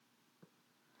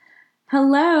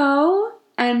Hello,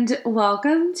 and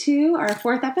welcome to our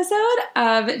 4th episode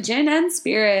of Gin and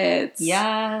Spirits.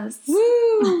 Yes.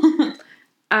 Woo!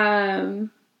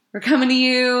 We're coming to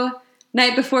you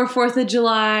night before 4th of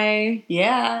July.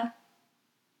 Yeah.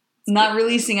 Not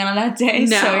releasing on that day,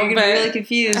 No, so you're going to be really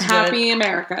confused. Happy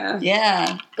America.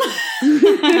 Yeah.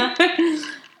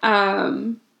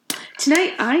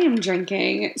 Tonight I am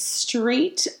drinking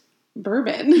straight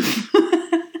bourbon.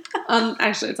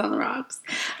 Actually, it's on the rocks.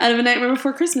 Out of a Nightmare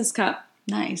Before Christmas cup.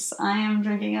 Nice. I am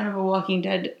drinking out of a Walking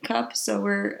Dead cup, so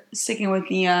we're sticking with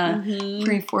the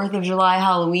pre-4th of July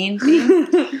Halloween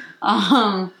theme.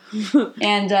 I'm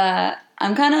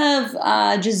kind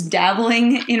of just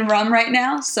dabbling in rum right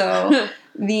now, so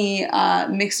the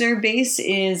mixer base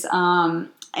is one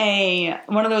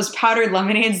of those powdered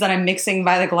lemonades that I'm mixing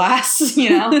by the glass, you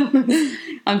know?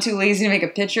 I'm too lazy to make a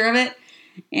picture of it.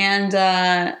 And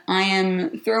I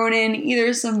am throwing in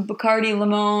either some Bacardi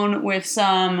Limon with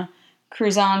some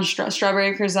Cruzan,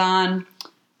 strawberry Cruzan,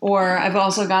 or I've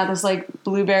also got this like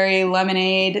blueberry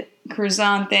lemonade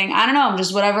Cruzan thing. I don't know,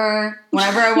 just whatever.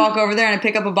 Whenever I walk over there and I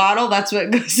pick up a bottle, that's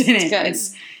what goes in it.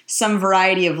 It's some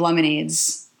variety of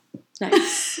lemonades.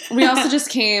 Nice. We also just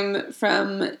came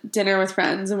from dinner with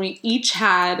friends, and we each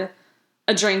had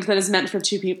a drink that is meant for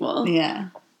 2 people.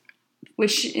 Yeah.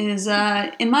 Which is,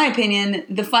 in my opinion,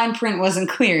 the fine print wasn't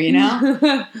clear, you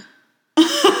know?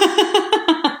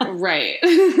 Right.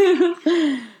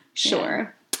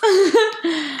 Sure.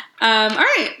 All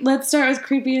right, let's start with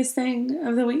creepiest thing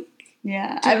of the week.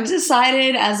 Yeah, I've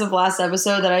decided as of last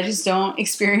episode that I just don't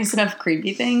experience enough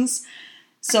creepy things.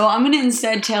 So I'm going to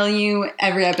instead tell you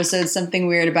every episode something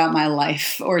weird about my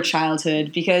life or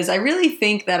childhood, because I really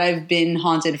think that I've been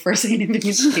haunted for a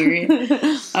significant period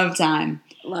of time.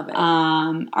 Love it.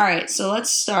 All right, so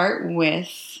let's start with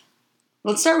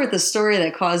the story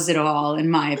that caused it all,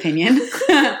 in my opinion.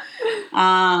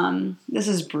 This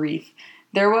is brief.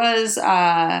 There was,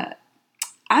 I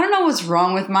don't know what's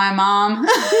wrong with my mom.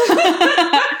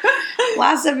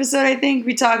 Last episode, I think,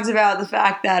 we talked about the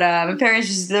fact that my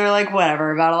parents they're like,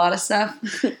 whatever, about a lot of stuff.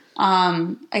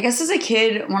 I guess as a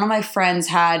kid, one of my friends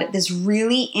had this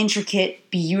really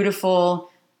intricate, beautiful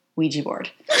Ouija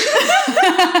board.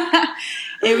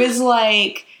 It was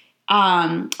like,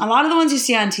 a lot of the ones you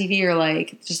see on TV are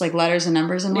like, just like letters and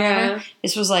numbers and whatever. Yeah.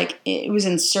 This was like, it was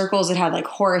in circles. It had like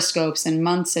horoscopes and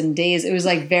months and days. It was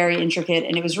like very intricate,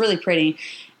 and it was really pretty.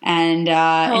 And in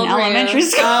elementary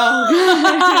school,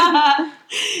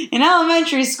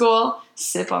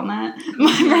 sip on that,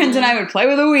 my friends and I would play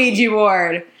with a Ouija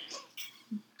board.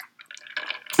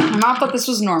 My mom thought this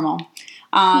was normal.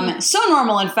 So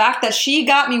normal, in fact, that she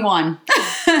got me one.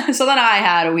 So then I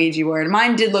had a Ouija board.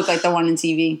 Mine did look like the one in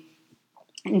TV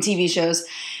shows.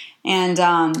 And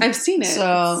I've seen it.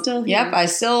 So, it's still here. Yep, I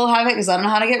still have it because I don't know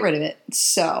how to get rid of it.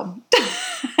 So.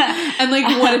 And like,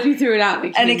 what if you threw it out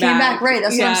and it came back? Right,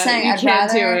 that's what I'm saying. You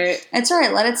can't do it. It's all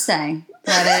right, let it stay.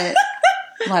 Let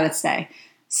it stay.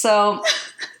 So,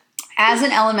 as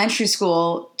an elementary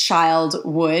school child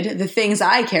would, the things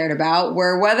I cared about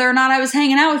were whether or not I was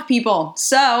hanging out with people.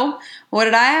 So, what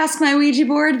did I ask my Ouija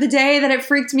board the day that it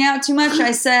freaked me out too much?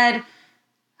 I said,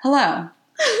 hello.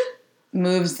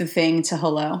 Moves the thing to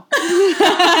hello.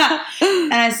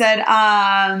 And I said,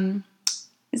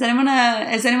 is anyone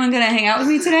gonna hang out with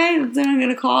me today? Is anyone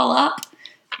gonna call up?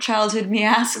 Childhood me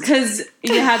asked. Because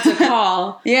you had to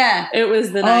call. Yeah. It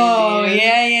was the 90s. Oh,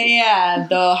 yeah.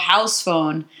 The house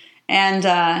phone. And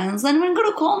is anyone going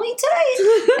to call me today?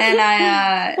 And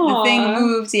the thing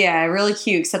moved. Yeah, really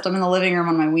cute, except I'm in the living room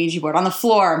on my Ouija board. On the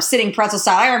floor. I'm sitting pretzel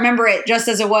style. I remember it just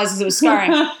as it was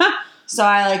scarring. So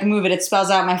I like move it. It spells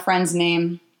out my friend's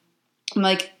name. I'm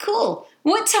like, cool.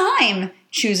 What time?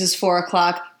 Chooses 4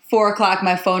 o'clock. 4 o'clock,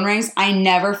 my phone rings. I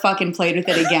never fucking played with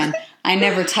it again. I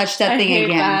never touched that thing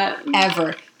again.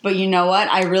 Ever. But you know what?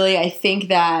 I think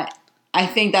that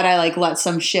I like let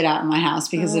some shit out in my house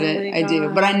because of it. I do.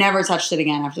 But I never touched it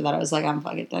again after that. I was like, I'm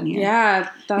fucking done here. Yeah.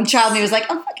 And child me was like,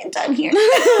 I'm fucking done here.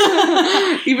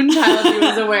 Even child me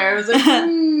was aware. It was like,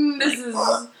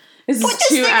 this is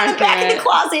too accurate. Back in the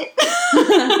closet.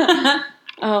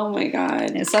 Oh my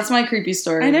god. Yes, that's my creepy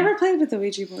story. I never played with the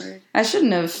Ouija board. I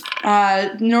shouldn't have.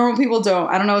 Normal people don't.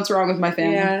 I don't know what's wrong with my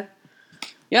family. Yeah.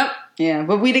 Yep. Yeah,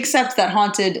 but we'd accept that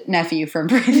haunted nephew from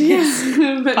previous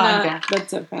podcast.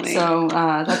 That's so funny. So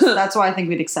that's why I think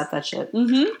we'd accept that shit.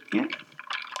 Mm-hmm. Yeah.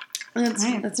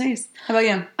 That's nice. How about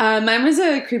you? Mine was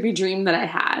a creepy dream that I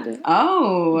had.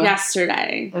 Oh.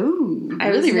 Yesterday. Ooh.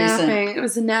 I was napping. It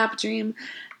was a nap dream.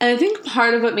 And I think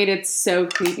part of what made it so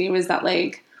creepy was that,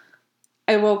 like,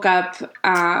 I woke up.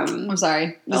 I'm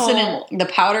sorry. The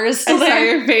powder is I still saw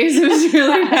there. your face. It was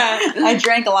really bad. I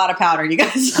drank a lot of powder, you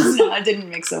guys. No, I didn't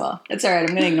mix it well. It's all right. I'm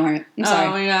going to ignore it. I'm sorry.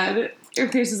 Oh my god. Your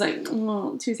face was like,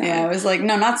 too sour. Yeah, it was like,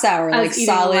 no, not sour. I Like was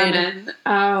eating solid. lemon.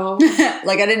 Oh.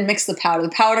 Like I didn't mix the powder. The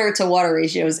powder to water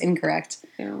ratio is incorrect.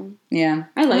 Ew. Yeah.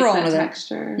 I like rolling that with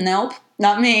texture. it. Nope.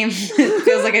 Not me. It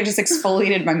feels like I just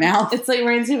exfoliated my mouth. It's like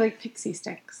reminds me of like pixie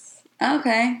sticks.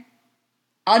 Okay.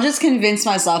 I'll just convince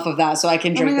myself of that so I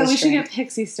can Oh drink my god, we this should drink. get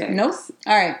pixie sticks. Nope.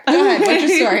 All right. Go ahead.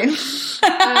 What's your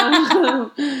story?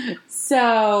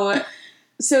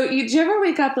 So do you ever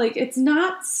wake up like it's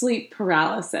not sleep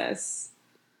paralysis?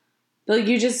 But like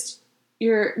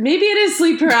maybe it is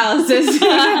sleep paralysis. Who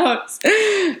knows?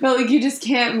 But like you just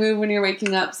can't move when you're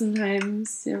waking up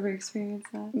sometimes. You ever experience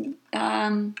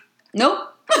that? Nope.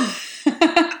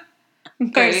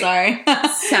 I'm very sorry.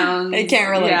 Sounds I can't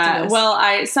relate to this. Well,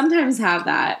 I sometimes have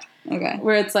that. Okay.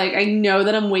 Where it's like I know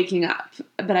that I'm waking up,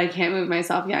 but I can't move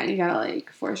myself yet, and you gotta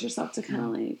like force yourself to kind of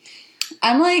like.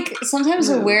 I'm like sometimes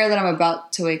move. aware that I'm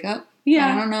about to wake up.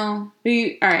 Yeah. I don't know.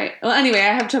 All right. Well, anyway,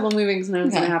 I have trouble moving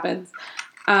sometimes when it happens.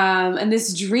 And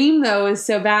this dream though is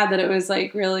so bad that it was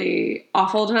like really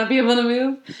awful to not be able to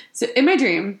move. So in my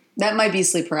dream, That might be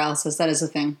sleep paralysis. That is a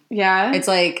thing. yeah, It's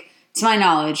like, to my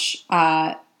knowledge,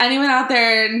 anyone out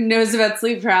there knows about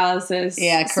sleep paralysis?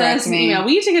 Yeah, send correct us an me. email.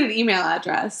 We need to get an email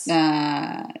address.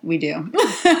 we do.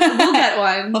 We'll get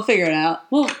one. We'll figure it out.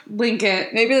 We'll link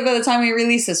it. Maybe by the time we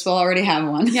release this, we'll already have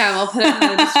one. Yeah, we'll put it in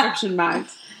the description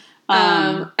box.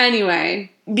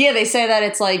 Anyway. Yeah, they say that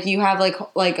it's like you have like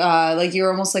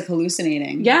you're almost like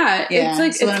hallucinating. Yeah, Yeah, it's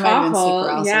like so then it's it might have been sleep awful.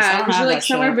 paralysis. I Yeah, don't because have you're like that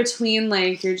somewhere shit. between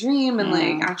like your dream and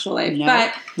like actual life. Nope,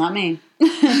 But not me.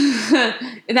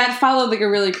 that followed like a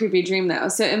really creepy dream though.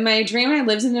 So in my dream, I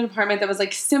lived in an apartment that was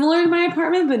like similar to my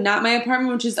apartment, but not my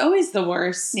apartment, which is always the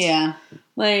worst. Yeah.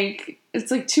 Like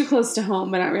it's like too close to home,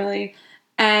 but not really.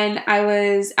 And I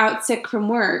was out sick from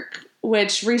work,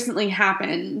 which recently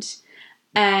happened,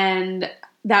 and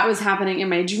that was happening in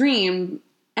my dream.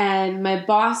 And my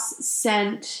boss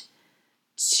sent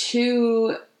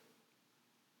 2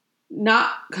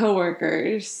 not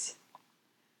coworkers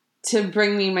to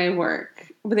bring me my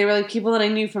work, but they were like people that I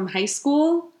knew from high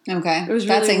school. Okay. It was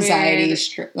That's really anxiety, weird.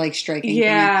 striking.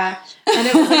 Yeah, and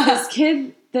it was like this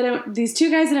kid these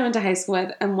 2 guys that I went to high school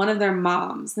with, and one of their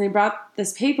moms. And they brought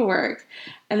this paperwork,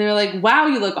 and they were like, "Wow,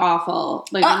 you look awful!"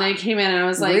 Like when they came in, and I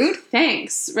was like, Rude?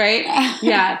 "Thanks," right?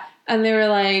 Yeah. And they were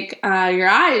like, your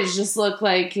eyes just look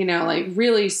like, like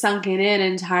really sunken in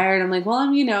and tired. I'm like, well,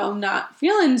 I'm not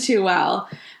feeling too well.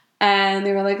 And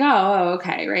they were like, oh,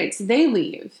 okay, right. So they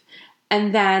leave.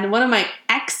 And then one of my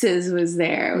exes was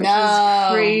there, which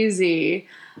was crazy.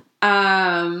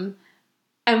 And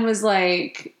was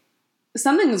like,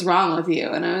 something's wrong with you.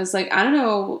 And I was like, I don't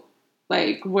know,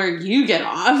 like, where you get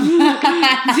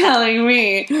off telling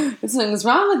me something's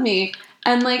wrong with me.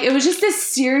 And, like, it was just this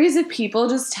series of people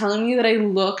just telling me that I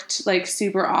looked, like,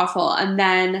 super awful. And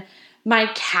then my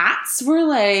cats were,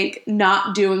 like,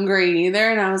 not doing great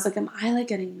either. And I was like, am I, like,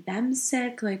 getting them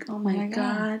sick? Like, oh, my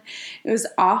God. It was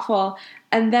awful.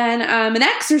 And then an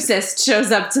exorcist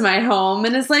shows up to my home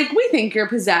and is like, we think you're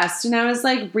possessed. And I was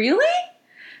like, really?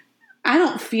 I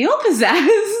don't feel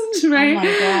possessed, right? Oh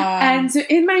my God. And so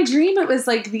in my dream, it was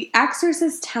like the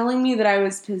exorcist telling me that I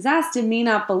was possessed and me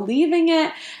not believing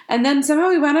it. And then somehow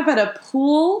we went up at a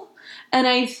pool and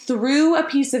I threw a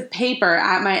piece of paper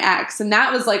at my ex. And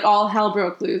that was like all hell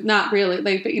broke loose. Not really,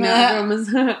 like, but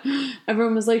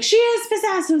everyone was like, she is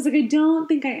possessed. And I was like, I don't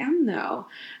think I am though.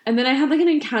 And then I had like an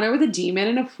encounter with a demon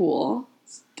in a pool.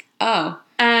 Oh.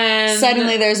 And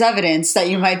suddenly there's evidence that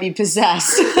you might be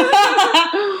possessed.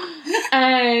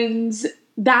 And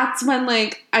that's when,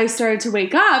 like, I started to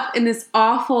wake up in this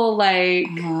awful, like,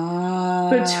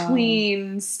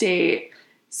 between state.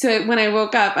 So when I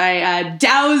woke up, I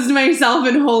doused myself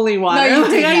in holy water. No, you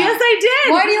did not. Yes, I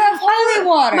did. Why do you have holy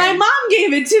water? My mom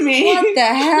gave it to me. What the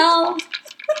hell?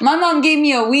 My mom gave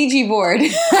me a Ouija board.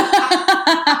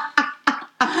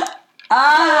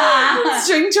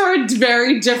 String to our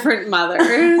very different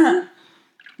mothers.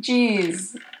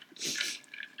 Jeez.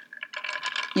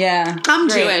 Yeah. I'm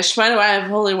great. Jewish. Why do I have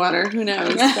holy water? Who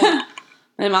knows? But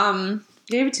my mom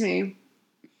gave it to me.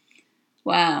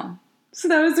 Wow. So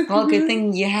that was a Well, good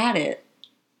thing you had it.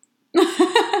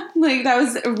 Like, that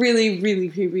was a really, really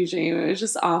creepy dream. It was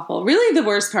just awful. Really, the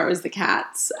worst part was the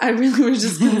cats. I really was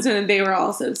just concerned they were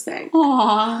all so sick.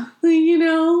 Aww.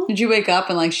 Like, Did you wake up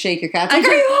and, like, shake your cat? Like,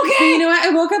 are you okay? You know what? I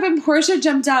woke up and Portia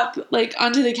jumped up, like,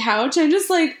 onto the couch. I just,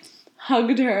 like,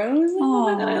 hugged her. I was like,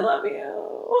 oh my God, I love you.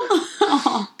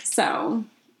 So,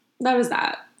 that was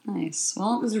that. Nice. It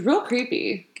Well, was real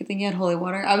creepy. good thing you had holy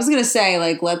water. I was going to say,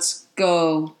 like, let's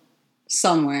go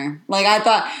somewhere. Like,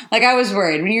 I was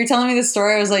worried. When you were telling me this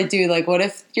story, I was like, dude, like, what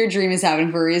if your dream is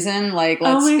happening for a reason? Like,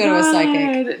 let's go to a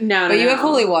psychic. No, But you have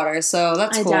holy water, so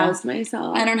that's cool. I doused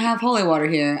myself. I don't have holy water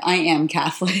here. I am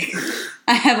Catholic.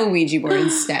 I have a Ouija board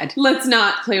instead. Let's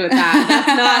not play with that.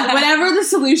 That's not, whatever the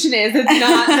solution is, it's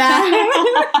not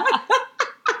that.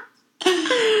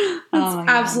 That's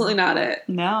absolutely not it.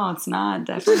 No, it's not.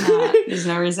 Definitely not. There's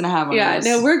no reason to have one of those.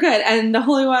 No, we're good. And the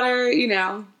holy water,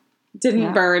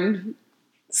 didn't burn.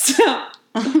 So.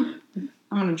 I'm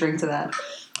going to drink to that.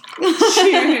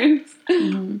 Cheers.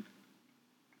 Mm-hmm.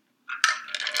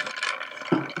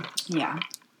 Yeah.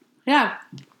 Yeah.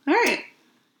 All right.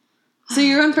 So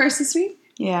you're on first this week?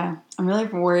 Yeah. I'm really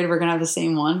worried we're going to have the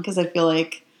same one because I feel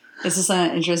like this is something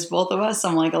that interests both of us.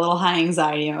 I'm like a little high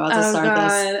anxiety about to start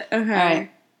this. Okay. All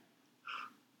right.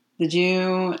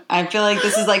 I feel like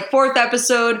this is like 4th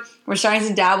episode. We're starting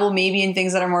to dabble maybe in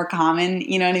things that are more common.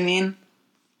 You know what I mean?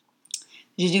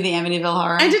 Did you do the Amityville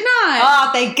Horror? I did not.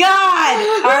 Oh, thank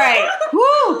God. All right.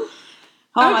 Woo.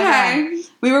 Oh my God.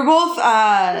 We were both,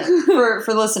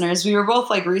 for listeners, we were both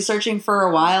like researching for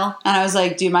a while. And I was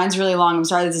like, dude, mine's really long. I'm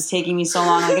sorry this is taking me so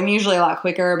long. Like, I'm usually a lot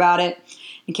quicker about it.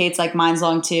 And Kate's like, mine's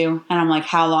long too. And I'm like,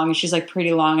 how long? And she's like,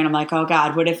 pretty long. And I'm like, oh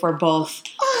God, what if we're both?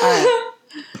 All right.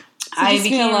 So this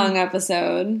became a long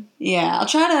episode. Yeah. I'll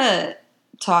try to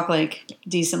talk like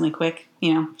decently quick,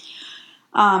 I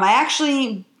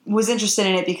actually was interested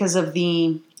in it because of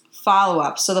the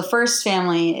follow-up. So the first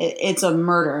family, it's a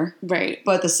murder. Right.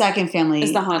 But the second family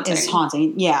is the haunting. Is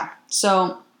haunting. Yeah.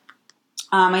 So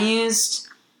I used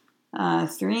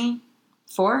 4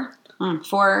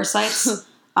 sites.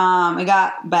 I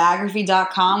got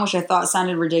biography.com, which I thought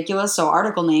sounded ridiculous. So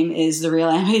article name is The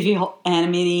Real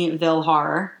Amityville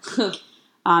Horror. We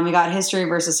got History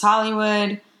versus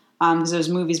Hollywood, because there's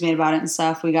movies made about it and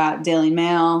stuff. We got Daily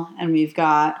Mail, and we've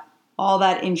got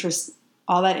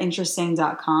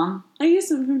allthatinteresting.com. I used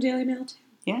some from Daily Mail too.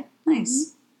 Yeah,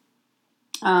 nice.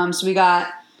 Mm-hmm. So we got,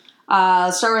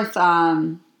 let's start with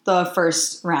the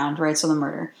first round, right? So the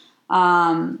murder.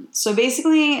 So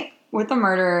basically, with the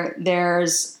murder,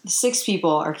 there's 6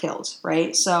 people are killed,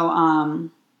 right? So,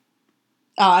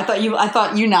 I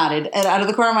thought you nodded. And out of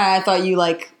the corner of my eye, I thought you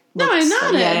like. No, I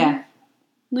nodded. Yeah.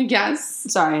 I guess.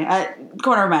 Sorry,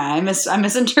 corner of my eye. I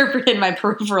misinterpreted my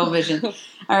peripheral vision.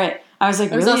 All right, I was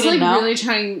like, I was really? also Didn't know? really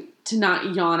trying to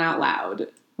not yawn out loud.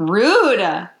 Rude.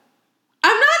 I'm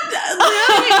not. Look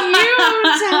at you.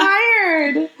 I'm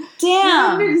tired.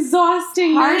 Damn. What an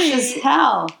exhausting Harsh night. as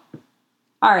hell.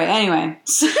 All right, anyway.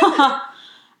 So,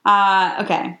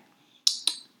 okay.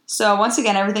 So, once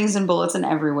again, everything's in bulletin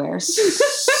everywhere.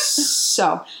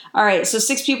 So, all right. So,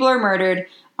 6 people are murdered.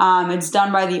 It's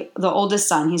done by the oldest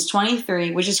son. He's 23,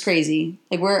 which is crazy.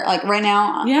 Like, we're, like, right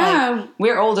now, yeah,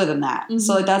 we're older than that. Mm-hmm.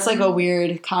 So, like, that's, like, a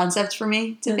weird concept for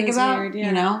me to think about, weird, yeah.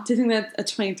 you know? Do you think that a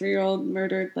 23-year-old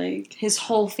murdered, like... his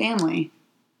whole family.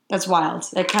 That's wild.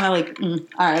 That kind of, like,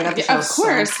 all right, I got the Of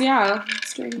course, yeah.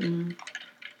 Strange.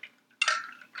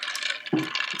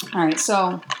 All right,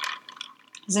 so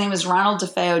his name is Ronald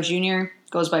DeFeo Jr.,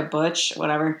 goes by Butch,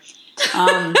 whatever.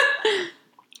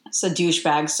 It's a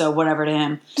douchebag, so whatever to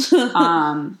him.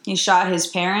 He shot his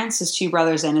parents, his 2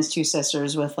 brothers, and his 2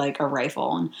 sisters with like a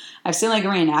rifle. And I've seen like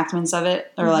reenactments of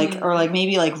it, or like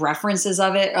maybe like references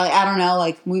of it. Or, like, I don't know,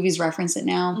 like movies reference it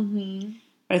now. Mm-hmm.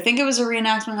 But I think it was a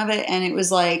reenactment of it, and it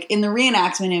was like in the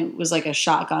reenactment, it was like a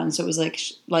shotgun, so it was like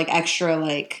extra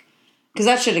like because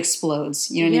that shit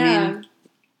explodes. You know what I mean?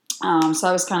 So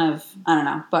I was kind of, I don't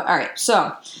know. But all right.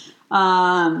 So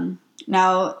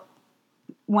now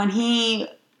when he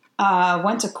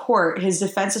went to court, his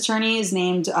defense attorney is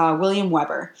named William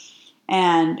Weber.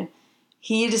 And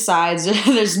he decides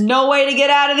there's no way to get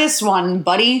out of this one,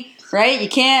 buddy. Right? You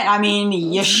can't. I mean,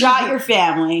 you shot your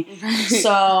family. Right.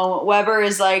 So Weber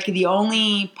is like, the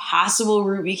only possible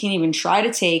route we can even try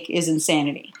to take is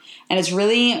insanity. And it's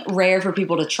really rare for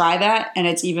people to try that. And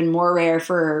it's even more rare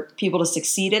for people to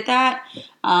succeed at that.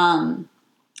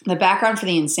 The background for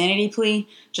the insanity plea,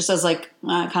 just as like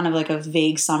kind of like a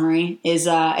vague summary, is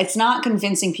it's not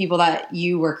convincing people that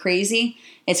you were crazy.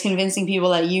 It's convincing people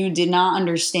that you did not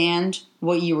understand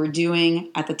what you were doing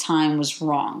at the time was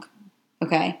wrong.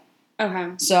 Okay?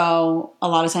 Okay. So a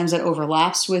lot of times that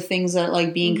overlaps with things that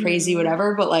like being crazy,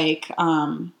 whatever. But like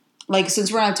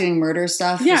since we're not doing murder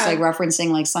stuff, just like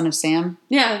referencing like Son of Sam.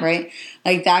 Yeah. Right?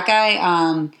 Like that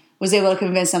guy was able to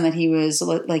convince them that he was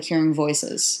like hearing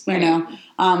voices, you know?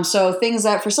 So things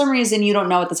that for some reason you don't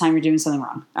know at the time you're doing something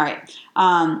wrong. All right.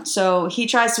 So he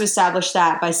tries to establish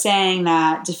that by saying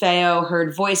that DeFeo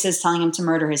heard voices telling him to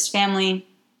murder his family.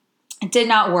 It did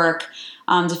not work.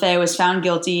 DeFeo was found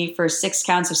guilty for 6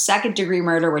 counts of second-degree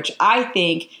murder, which I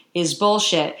think is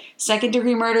bullshit.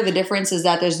 Second-degree murder, the difference is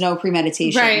that there's no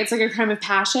premeditation. Right, it's like a crime of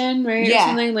passion, right? Yeah. Or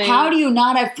something like How do you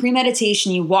not have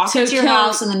premeditation? You walk into your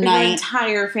house in the night. Your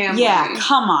entire family. Yeah,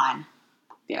 come on.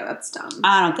 Yeah, that's dumb.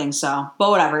 I don't think so. But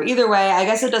whatever. Either way, I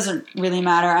guess it doesn't really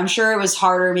matter. I'm sure it was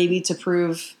harder maybe to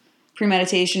prove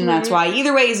premeditation. That's why.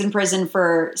 Either way, he's in prison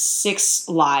for 6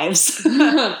 lives.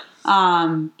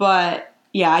 But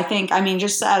yeah, I think,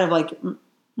 just out of like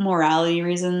morality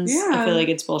reasons, I feel like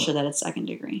it's bullshit that it's second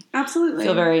degree. Absolutely. I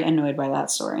feel very annoyed by that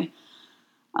story.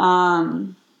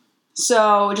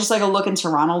 So just like a look into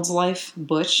Ronald's life,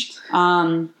 Butch.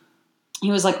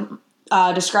 He was like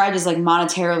described as like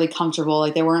monetarily comfortable,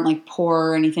 like they weren't like poor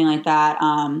or anything like that.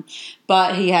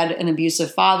 But he had an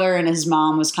abusive father, and his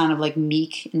mom was kind of like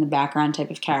meek in the background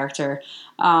type of character.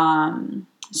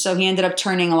 So he ended up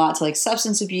turning a lot to like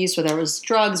substance abuse, whether it was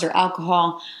drugs or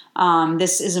alcohol.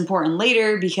 This is important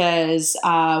later because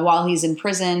while he's in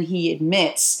prison, he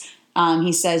admits,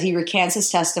 he says, he recants his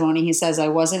testimony. He says, I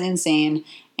wasn't insane,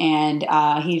 and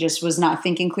he just was not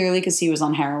thinking clearly because he was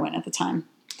on heroin at the time.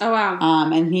 Oh, wow.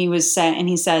 And he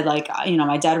said, like,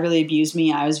 my dad really abused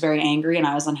me. I was very angry, and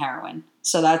I was on heroin.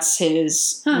 So that's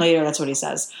later, that's what he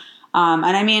says.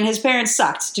 And his parents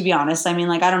sucked, to be honest. I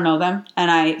don't know them, and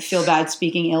I feel bad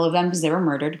speaking ill of them because they were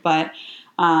murdered. But,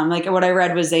 what I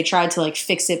read was they tried to, like,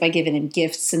 fix it by giving him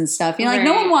gifts and stuff. Like,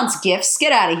 no one wants gifts.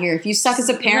 Get out of here. If you suck as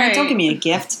a parent, don't give me a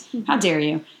gift. How dare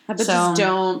you? But just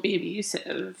don't be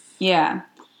abusive. Yeah.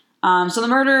 So the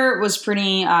murder was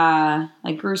pretty,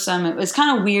 gruesome. It was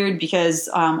kind of weird because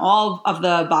all of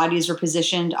the bodies were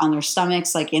positioned on their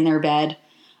stomachs, like, in their bed.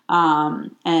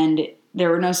 And there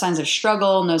were no signs of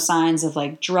struggle, no signs of,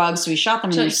 like, drugs. So he shot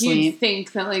them in their sleep. You'd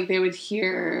think that, like, they would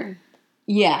hear.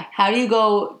 Yeah. How do you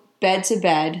go bed to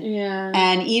bed? Yeah.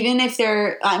 And even if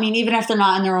they're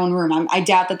not in their own room, I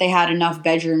doubt that they had enough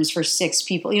bedrooms for 6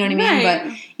 people. You know what I mean? Right.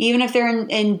 But even if they're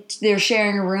they're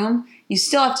sharing a room, you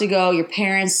still have to go. Your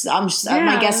parents,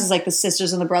 my guess is like the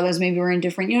sisters and the brothers maybe were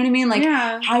indifferent. You know what I mean? Like,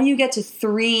 how do you get to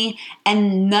 3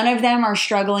 and none of them are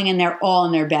struggling and they're all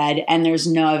in their bed and there's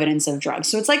no evidence of drugs?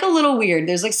 So it's like a little weird.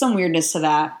 There's like some weirdness to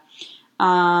that.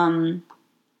 And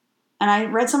I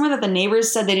read somewhere that the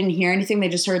neighbors said they didn't hear anything. They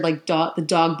just heard like the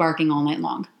dog barking all night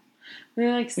long.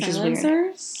 They're like which silencers? is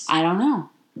weird. I don't know.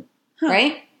 Huh.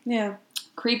 Right? Yeah.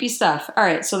 Creepy stuff. All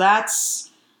right. So that's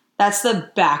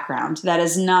the background. That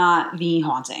is not the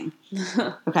haunting.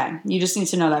 Okay. You just need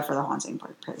to know that for the haunting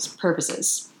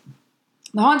purposes.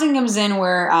 The haunting comes in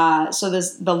where,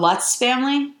 the Lutz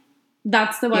family.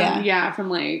 That's the one,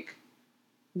 from like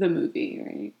the movie,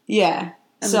 right? Yeah.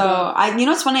 And so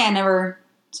what's funny? I never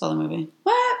saw the movie.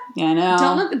 What? Yeah, I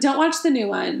know. Don't watch the new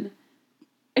one.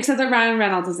 Except that Ryan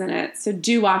Reynolds is in it. So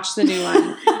do watch the new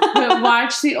one. But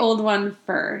watch the old one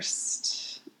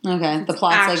first. Okay. The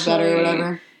plot's like better or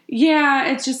whatever.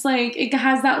 Yeah, it's just like, it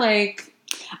has that like,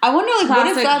 I wonder like what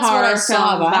if that's what I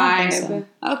saw, but I don't think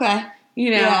so. Okay.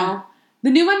 The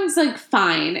new one's like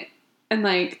fine. And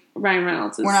like Ryan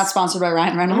Reynolds is. We're not sponsored by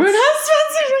Ryan Reynolds. We're not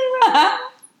sponsored by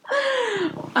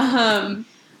Ryan Reynolds.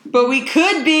 But we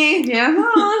could be.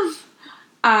 Yeah.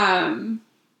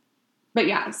 But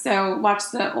yeah, so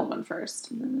watch the old one first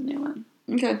and then the new one.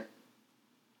 Okay.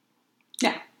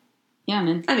 Yeah. Yeah,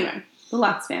 man. Anyway, the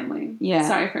Lutz family. Yeah.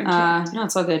 Sorry for interrupting. No,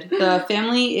 it's all good. The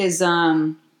family is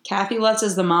Kathy Lutz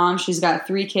is the mom. She's got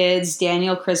 3 kids,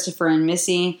 Daniel, Christopher, and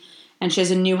Missy. And she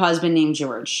has a new husband named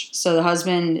George. So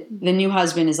the new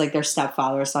husband is like their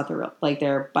stepfather. It's not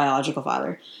their biological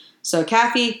father. So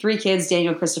Kathy, 3 kids,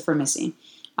 Daniel, Christopher, Missy.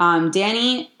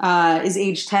 Danny is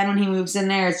age 10 when he moves in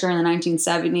there. It's during the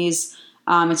 1970s.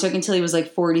 It took until he was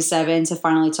like 47 to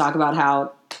finally talk about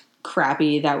how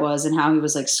crappy that was and how he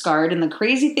was like scarred. And the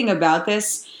crazy thing about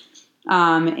this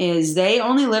is they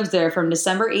only lived there from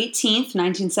December 18th,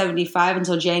 1975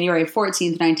 until January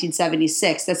 14th,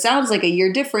 1976. That sounds like a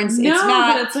year difference. No, it's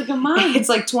not. But it's like a month. It's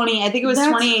like 20, I think it was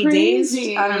That's 28 crazy.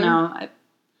 days. I don't know.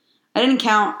 I didn't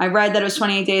count. I read that it was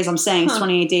 28 days. I'm saying it's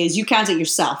 28 days. You count it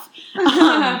yourself.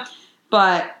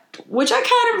 But, which I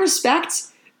kind of respect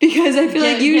because I feel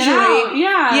like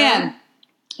usually,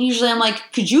 usually I'm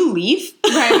like, could you leave?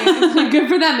 Right. Good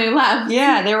for them. They left.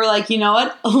 Yeah. They were like, you know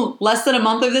what? Oh, less than a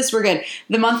month of this, we're good.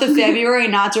 The month of February,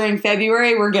 not during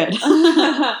February, we're good.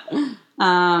 All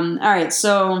right.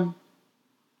 So,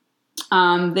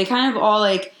 they kind of all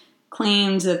like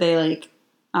claimed that they like,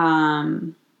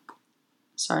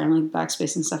 sorry, I'm like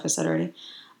backspacing stuff I said already.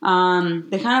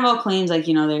 They kind of all claimed like,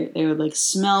 they would like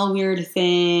smell weird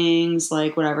things,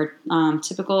 like whatever,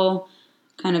 typical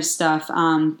kind of stuff.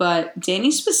 But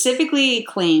Danny specifically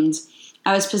claimed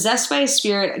I was possessed by a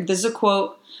spirit. This is a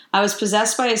quote. I was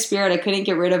possessed by a spirit I couldn't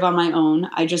get rid of on my own.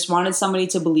 I just wanted somebody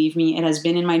to believe me. It has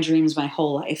been in my dreams my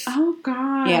whole life. Oh,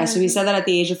 God. Yeah, so he said that at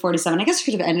the age of 47. I guess I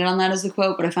could have ended on that as the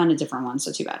quote, but I found a different one,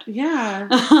 so too bad. Yeah.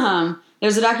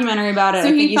 There's a documentary about it. So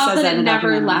I think he felt says that in it the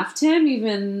never documentary. left him,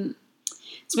 even...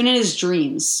 It's been in his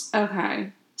dreams.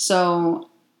 Okay. So,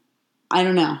 I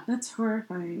don't know. That's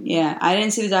horrifying. Yeah, I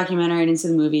didn't see the documentary. I didn't see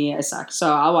the movie. I suck.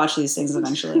 So I'll watch these things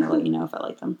eventually and I'll let you know if I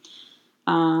like them.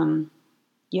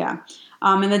 Yeah.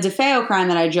 And the DeFeo crime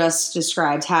that I just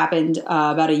described happened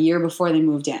about a year before they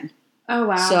moved in. Oh,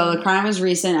 wow. So the crime was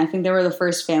recent. I think they were the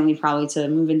first family probably to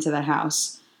move into the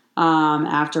house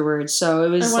afterwards. So it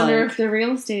was I wonder if the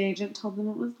real estate agent told them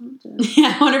it was haunted.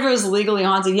 Yeah, I wonder if it was legally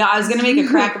haunted. Yeah, I was going to make a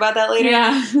crack about that later.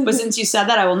 Yeah. But since you said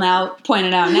that, I will now point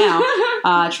it out now.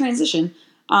 Transition.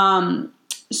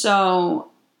 So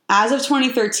as of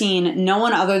 2013, no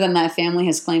one other than that family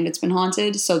has claimed it's been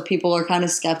haunted. So people are kind of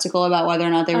skeptical about whether or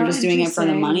not they were just doing it for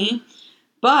the money.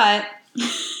 But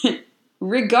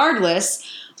regardless,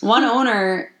 one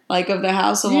owner of the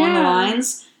house along the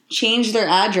lines changed their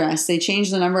address. They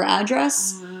changed the number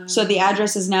address. So the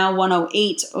address is now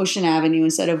 108 Ocean Avenue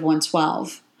instead of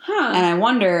 112. Huh. And I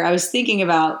was thinking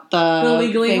about the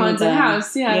legally haunted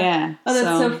house. Yeah. Yeah. Oh,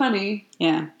 that's so funny.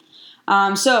 Yeah.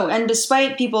 And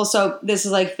despite people, so this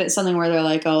is something where they're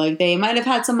like, oh, they might have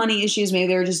had some money issues. Maybe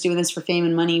they were just doing this for fame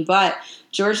and money. But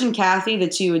George and Kathy, the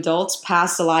two adults,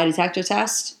 passed a lie detector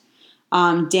test.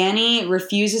 Danny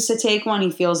refuses to take one. He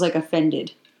feels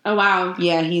offended. Oh, wow.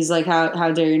 Yeah, he's like,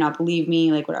 how dare you not believe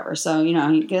me? Whatever. So,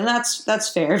 that's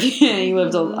fair. He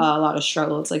lived a lot of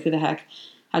struggle. It's who the heck?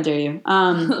 How dare you?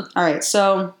 All right,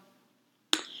 so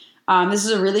this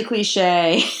is a really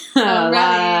cliche.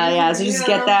 Ready. So just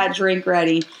get that drink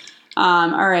ready.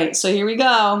 All right, so here we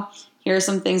go. Here are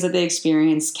some things that they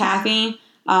experienced. Kathy,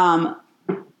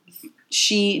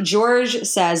 George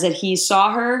says that he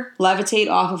saw her levitate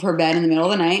off of her bed in the middle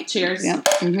of the night. Cheers. Yep.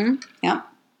 Mm-hmm. Yep.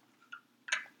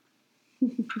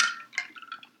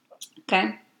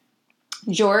 Okay.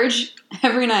 George,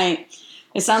 every night.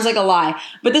 It sounds like a lie.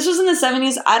 But this was in the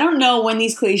 70s. I don't know when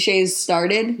these cliches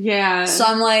started. Yeah. So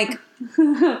I'm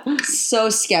so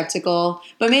skeptical.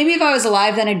 But maybe if I was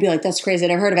alive then I'd be like, that's crazy. I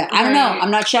never heard of it. I don't know.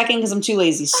 I'm not checking because I'm too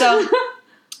lazy. So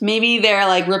maybe they're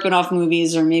ripping off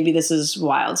movies or maybe this is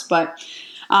wild. But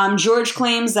George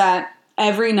claims that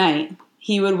every night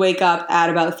he would wake up at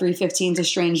about 3:15 to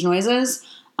strange noises.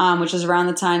 Which is around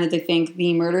the time that they think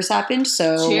the murders happened.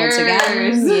 So Cheers.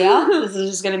 Once again, this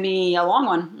is just going to be a long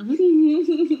one. Let me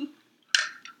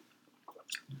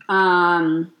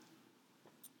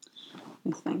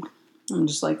think. I'm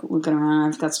just looking around.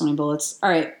 I've got so many bullets.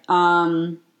 All right.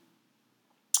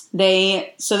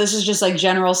 So this is just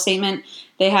general statement.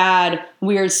 They had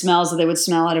weird smells that they would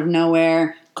smell out of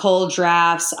nowhere. Cold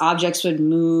drafts. Objects would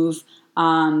move.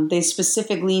 They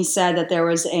specifically said that there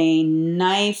was a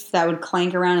knife that would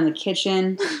clank around in the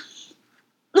kitchen.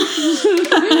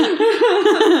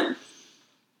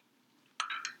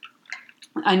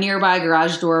 A nearby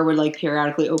garage door would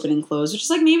periodically open and close, which is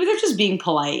maybe they're just being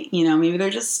polite, maybe they're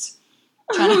just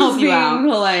trying to help you out.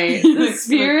 Being polite. The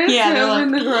spirits they're in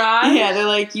the garage. Yeah,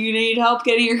 they're you need help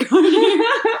getting your car here.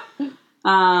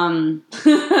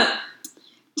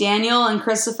 Daniel and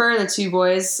Christopher, the two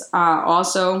boys,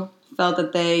 also felt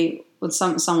that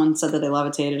someone said that they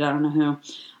levitated. I don't know who.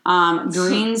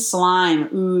 Green slime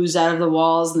oozed out of the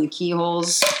walls and the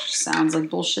keyholes. Sounds like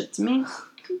bullshit to me.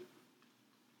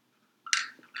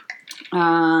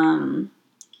 What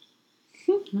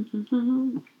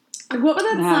would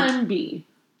that slime be?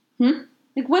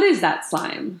 What is that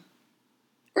slime?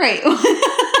 Right.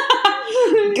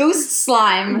 Ghost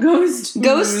slime.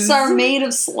 Ghosts are made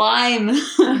of slime.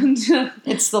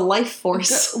 It's the life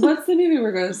force. What's the movie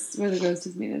where the ghost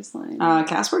is made of slime?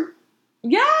 Casper?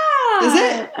 Yeah. Is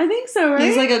it? I think so, right?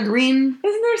 He's a green.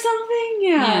 Isn't there something?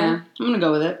 Yeah. I'm going to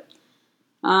go with it.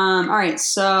 All right,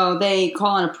 so they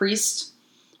call in a priest.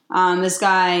 This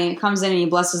guy comes in and he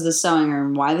blesses the sewing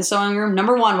room. Why the sewing room?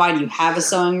 Number one, why do you have a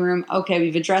sewing room? Okay,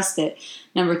 we've addressed it.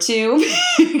 Number two,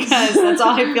 because that's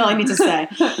all I feel I need to say.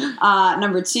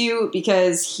 Number two,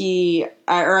 because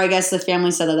I guess the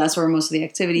family said that that's where most of the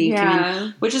activity came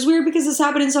in. Which is weird because this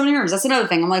happened in so many rooms. That's another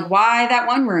thing. I'm why that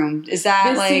one room? Is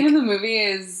that the scene in the movie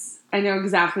is, I know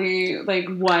exactly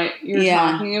what you're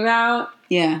talking about.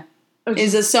 Yeah.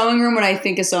 Is a sewing room what I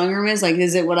think a sewing room is?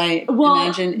 Is it what I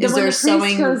imagine? Is there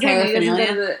sewing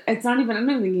paraphernalia? It's not even, I don't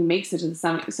even think he makes it to the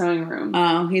sewing room.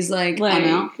 Oh, he's I'm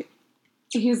out.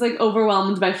 He's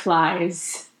overwhelmed by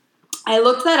flies. I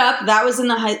looked that up. That was in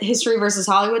the History versus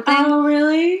Hollywood thing. Oh,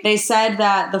 really? They said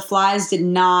that the flies did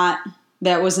not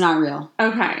That was not real.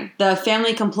 Okay. The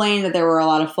family complained that there were a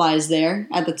lot of flies there,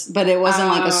 but it wasn't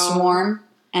like a swarm,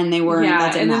 and they weren't.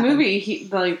 Yeah, in the happen. movie,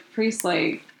 the priest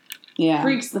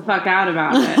freaks the fuck out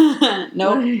about it.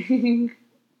 Nope. He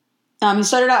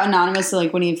started out anonymously,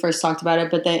 when he first talked about it,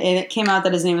 but it came out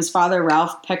that his name was Father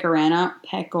Ralph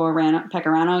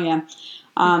Pecorano. Yeah.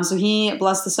 So he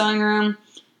blessed the sewing room.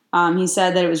 He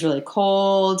said that it was really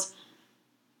cold.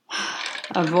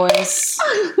 A voice,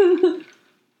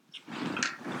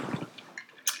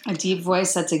 a deep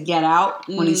voice said to get out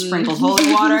when he sprinkled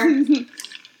holy water.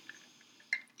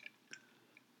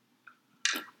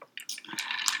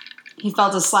 He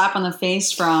felt a slap on the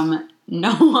face from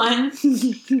no one. Which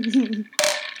is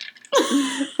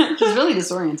really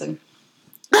disorienting.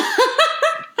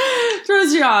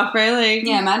 Throws you off, right?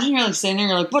 Yeah, imagine you're sitting there,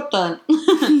 you're like, what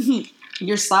the?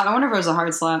 Your slap. I wonder if it was a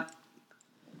hard slap.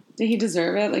 Did he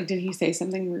deserve it? Did he say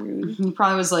something rude? He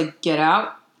probably was like, get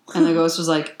out. And the ghost was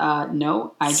like,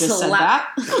 no, I just said that.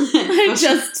 I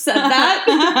just said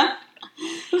that.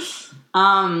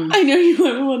 I know you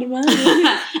went one of mine.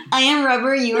 I am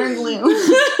rubber, you are glue.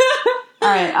 All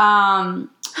right.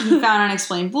 He found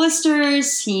unexplained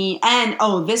blisters.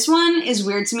 This one is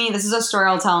weird to me. This is a story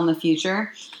I'll tell in the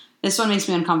future. This one makes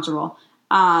me uncomfortable.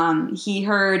 He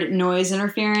heard noise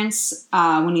interference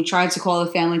when he tried to call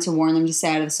the family to warn them to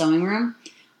stay out of the sewing room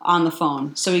on the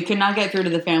phone. So he could not get through to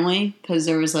the family because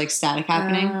there was static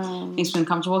happening. Makes me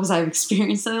uncomfortable because I've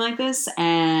experienced something like this.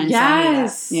 And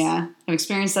yes. Yeah. I've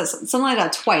experienced something like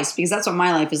that twice because that's what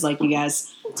my life is like, you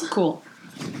guys. Cool.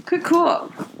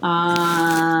 Cool.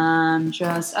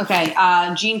 Okay.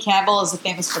 Gene Campbell is a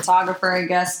famous photographer, I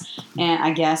guess.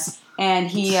 And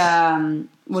he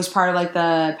was part of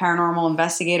the paranormal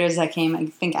investigators that came, I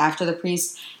think, after the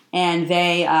priest. And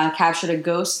they captured a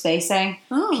ghost, they say,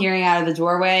 peering out of the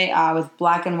doorway with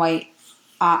black and white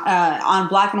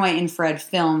infrared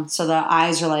film. So the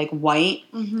eyes are white.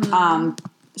 Mm-hmm.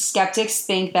 Skeptics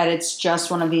think that it's just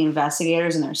one of the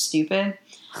investigators and they're stupid.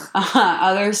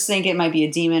 Others think it might be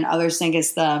a demon. Others think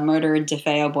it's the murdered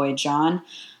DeFeo boy, John.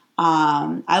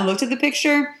 I looked at the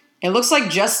picture. It looks like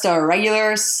just a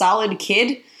regular, solid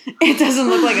kid. It doesn't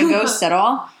look like a ghost at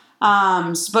all.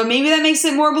 But maybe that makes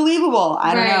it more believable.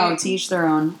 I don't know. To each their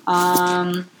own.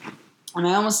 Am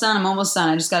I almost done? I'm almost done.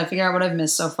 I just got to figure out what I've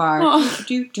missed so far. Oh,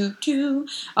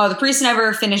 the priest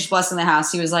never finished blessing the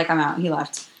house. He was like, I'm out. He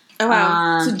left. Oh,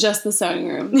 wow. So just the sewing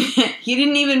room. He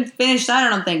didn't even finish that, I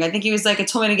don't think. I think he was like, it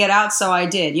told me to get out, so I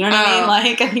did. You know what I mean?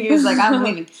 I think he was like, I'm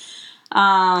leaving.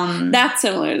 That's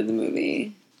similar to the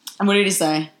movie. And what did he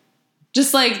say?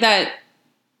 Just that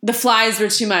the flies were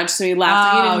too much, so he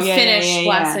left. He didn't finish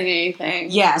blessing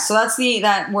anything. Yeah, so that's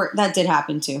that did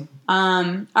happen too.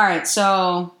 All right,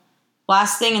 so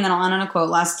last thing, and then I'll end on a quote.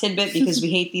 Last tidbit, because we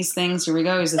hate these things. Here we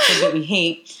go. Here's the tidbit we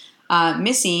hate.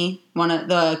 Missy, one of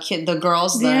the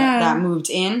girls that moved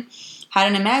in, had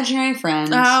an imaginary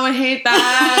friend. Oh, I hate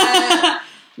that.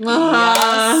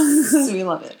 Yes, we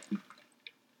love it.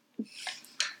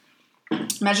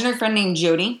 Imaginary friend named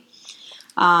Jody.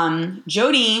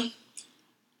 Jody,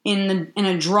 in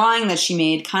a drawing that she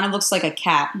made, kind of looks like a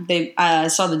cat. I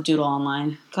saw the doodle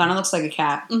online. Kind of looks like a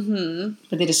cat. Mm-hmm.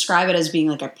 But they describe it as being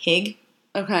like a pig.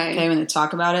 Okay, when they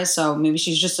talk about it. So maybe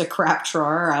she's just a crap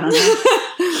drawer. I don't know.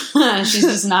 She's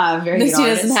just not a very good artist.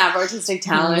 Missy doesn't have artistic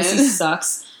talent. Missy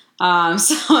sucks.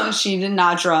 So she did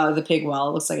not draw the pig well.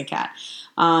 It looks like a cat.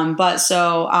 You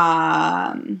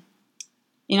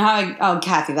know how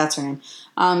Kathy, that's her name.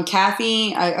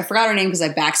 Kathy, I forgot her name because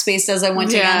I backspaced as I went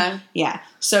again. Yeah.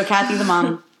 So Kathy, the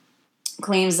mom,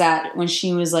 claims that when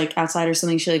she was outside or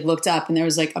something, she looked up and there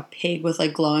was a pig with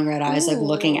glowing red eyes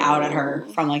looking out at her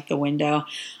from the window.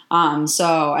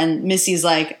 And Missy's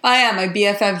like, oh yeah, my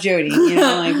BFF Jody,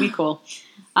 we cool.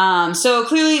 So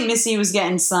clearly Missy was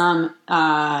getting some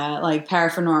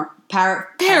paranormal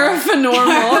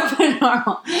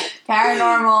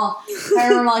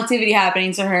activity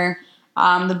happening to her.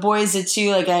 The boys did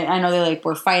too. I know they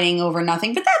were fighting over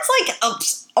nothing, but that's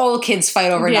all kids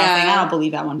fight over nothing. I don't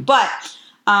believe that one. But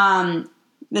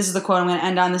this is the quote I'm going to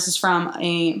end on. This is from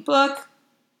a book,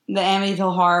 The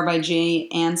Amityville Horror by Jay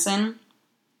Anson.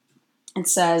 It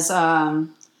says, I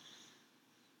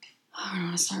don't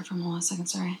want to start from 1 second.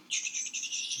 Sorry.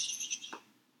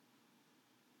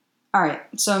 All right.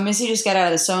 So Missy just got out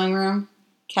of the sewing room.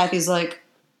 Kathy's like,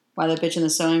 why that bitch in the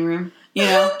sewing room?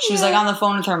 She was on the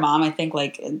phone with her mom, I think,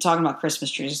 talking about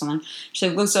Christmas trees or something. She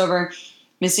looks over.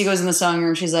 Missy goes in the sewing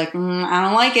room. She's like, I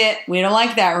don't like it. We don't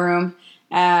like that room.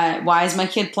 Why is my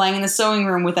kid playing in the sewing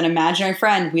room with an imaginary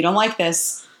friend? We don't like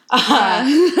this.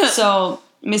 So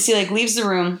Missy leaves the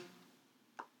room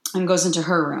and goes into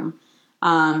her room.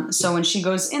 So when she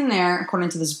goes in there, according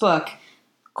to this book,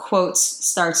 quotes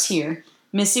starts here.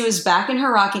 Missy was back in her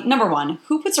rocking... Number one,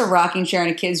 who puts a rocking chair in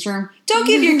a kid's room? Don't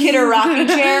give your kid a rocking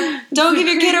chair. Don't give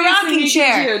your kid a rocking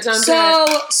chair.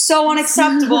 So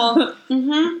unacceptable.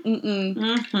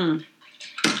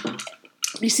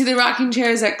 You see the rocking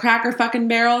chairs at Cracker fucking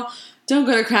Barrel? Don't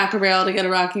go to Cracker Barrel to get a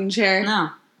rocking chair. No.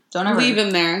 Don't ever. Leave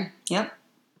him there. Yep.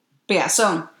 But yeah,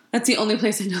 so... That's the only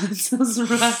place I know that sells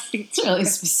rocking chairs. It's really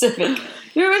specific.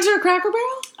 You ever went to a Cracker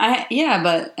Barrel? Yeah,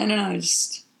 but I don't know,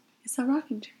 just... It's a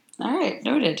rocking chair. All right,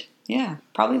 noted. Yeah,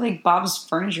 probably like Bob's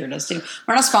Furniture does too.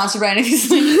 We're not sponsored by any of these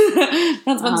things.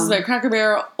 Not sponsored by Cracker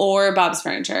Barrel or Bob's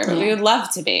Furniture, but we would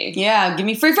love to be. Yeah, give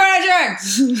me free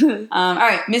furniture! All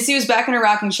right, Missy was back in her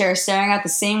rocking chair staring out the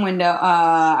same window.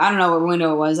 I don't know what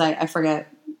window it was. I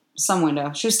forget. Some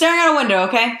window. She was staring out a window,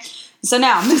 okay? So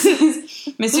now,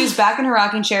 Missy was back in her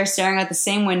rocking chair staring out the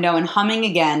same window and humming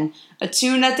again, a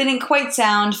tune that didn't quite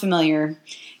sound familiar.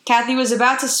 Kathy was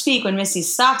about to speak when Missy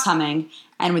stopped humming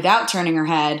and, without turning her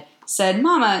head, said,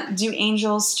 "Mama, do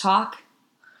angels talk?"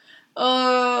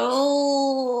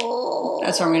 Oh.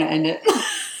 That's where I'm going to end it.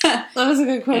 That was a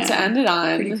good quote to end it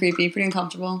on. Pretty creepy, pretty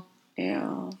uncomfortable.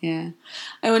 Ew. Yeah.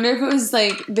 I wonder if it was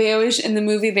like, they always, in the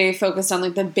movie, they focused on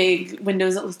like the big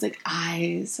windows that looked like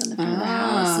eyes on the front of the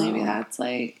house. Maybe that's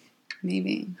like...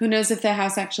 Maybe. Who knows if the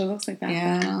house actually looks like that.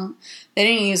 Yeah. They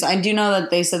didn't use... I do know that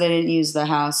they said they didn't use the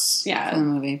house for the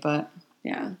movie, but...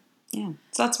 Yeah. Yeah.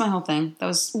 So that's my whole thing. That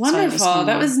was... Wonderful. Sorry,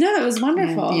 that was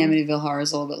wonderful. Yeah, the Amityville Horror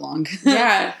is a little bit long.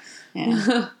 Yeah.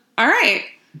 Yeah. All right.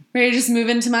 Ready to just move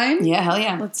into mine? Yeah, hell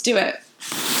yeah. Let's do it.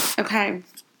 Okay.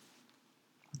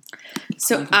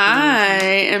 So I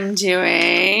am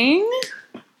doing...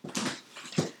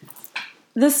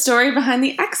 The story behind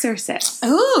The Exorcist.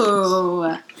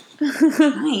 Ooh.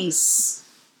 Nice.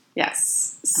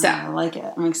 Yes. So. I like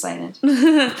it. I'm excited.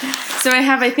 So I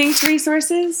have, I think, 3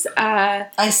 sources.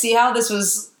 I see how this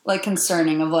was, like,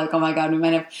 concerning of, like, oh my god, we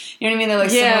might have... You know what I mean? They're, like,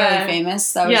 similarly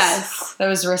famous. That was, That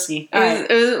was risky. I was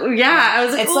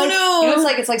like, it's oh like, no. You know,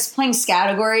 it's like playing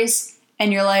categories,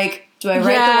 and you're like... Do I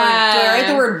write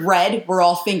the word red? We're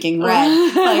all thinking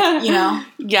red. Like, you know?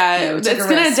 Yeah, it's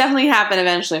going to definitely happen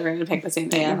eventually. We're going to pick the same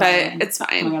thing, but it's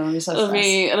fine. Oh my god, I'm so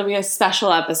it'll be a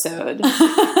special episode.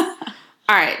 All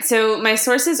right, so my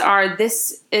sources are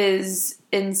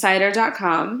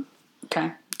thisisinsider.com,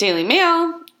 okay, Daily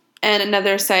Mail, and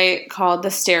another site called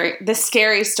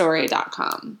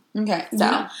thescarystory.com. Okay.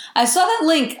 So I saw that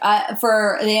link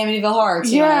for the Amityville Horror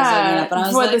too. Yeah, and I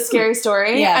was for like, the scary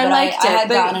story. Yeah, I liked it.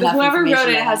 Whoever wrote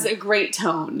it about has a great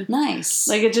tone. Nice.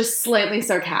 Like, it's just slightly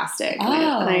sarcastic, and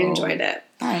I enjoyed it.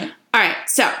 All right,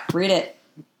 so read it.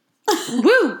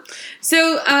 Woo!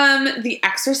 So, The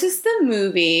Exorcist, the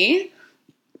movie,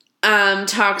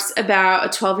 talks about a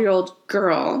 12-year-old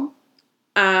girl,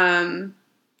 and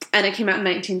it came out in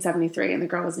 1973, and the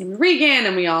girl was named Regan,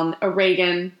 and we all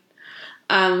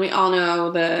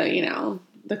know the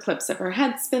clips of her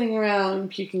head spinning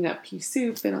around, puking up pea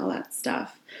soup, and all that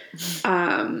stuff.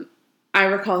 I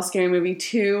recall Scary Movie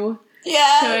 2.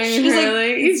 Yeah, showing her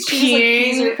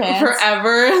peeing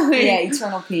forever.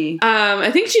 Eternal pee. I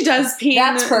think she does pee.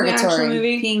 That's purgatory. In the actual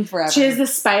movie. Peeing forever. She has the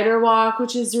spider walk,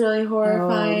 which is really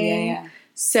horrifying. Oh, yeah.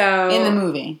 So in the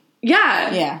movie.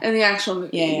 Yeah. In the actual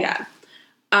movie. Yeah.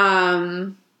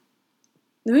 The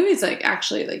movie's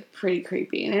actually pretty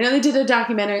creepy. And I know they did a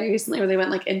documentary recently where they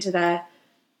went into the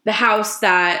house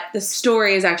that the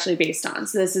story is actually based on.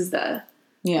 So this is the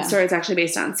story it's actually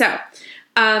based on. So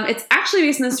it's actually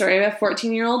based on the story of a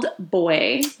 14-year-old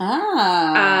boy.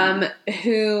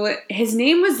 Who his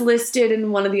name was listed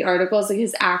in one of the articles,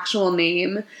 his actual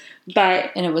name,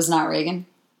 but and it was not Reagan.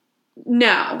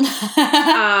 No.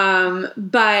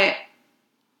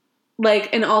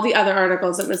 But in all the other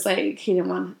articles, it was he didn't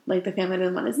want, the family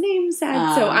didn't want his name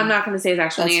said. So I'm not going to say his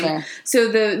actual name. Fair.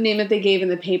 So the name that they gave in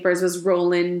the papers was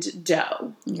Roland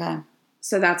Doe. Okay.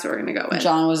 So that's what we're going to go with.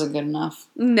 John wasn't good enough.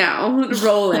 No,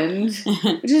 Roland.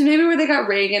 Which is maybe where they got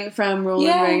Reagan from,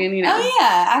 Roland Reagan, Oh,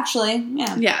 yeah, actually,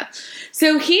 yeah. Yeah.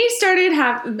 So he started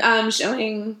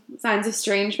showing signs of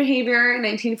strange behavior in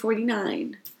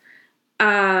 1949.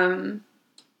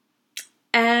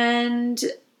 And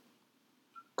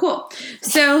cool.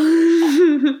 So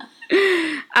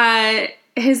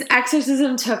his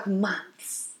exorcism took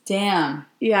months. Damn.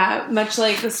 Yeah, much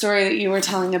like the story that you were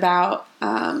telling about.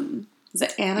 Is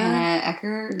it Anna? Anna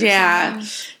Eckert? Yeah.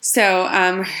 So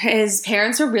his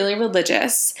parents were really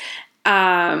religious.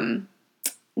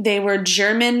 They were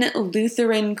German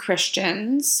Lutheran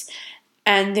Christians,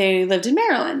 and they lived in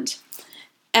Maryland.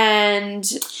 And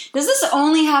does this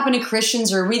only happen to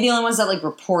Christians, or are we the only ones that like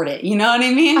report it? You know what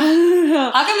I mean? I don't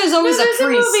know. How come there's always a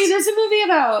priest? There's a movie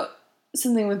about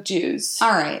something with Jews.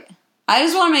 All right. I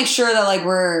just want to make sure that like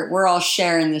we're all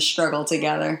sharing this struggle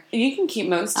together. You can keep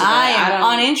most of it. I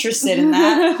am uninterested in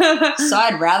that, so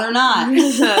I'd rather not.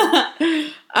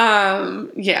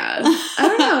 Yeah. I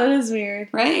don't know. It is weird,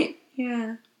 right?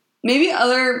 Yeah. Maybe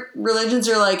other religions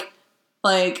are like,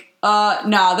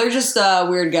 no, they're just a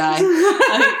weird guy.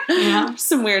 Like, you know,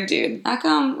 some weird dude. How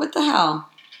come? What the hell?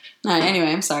 All right.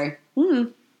 Anyway, I'm sorry.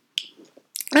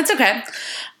 That's okay.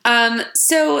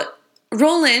 So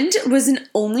Roland was an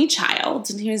only child,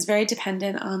 and he was very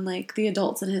dependent on like the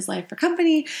adults in his life for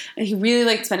company, and he really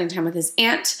liked spending time with his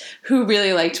aunt, who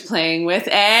really liked playing with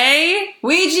a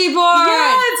Ouija board.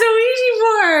 Yeah, it's a Ouija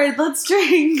board. Let's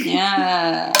drink.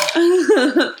 Yeah.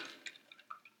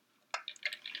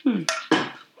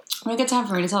 What a good time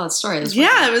for me to tell that story.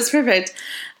 It was perfect.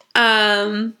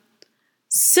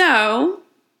 So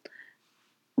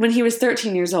when he was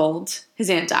 13 years old, his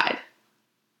aunt died.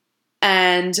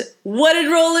 And what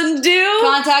did Roland do?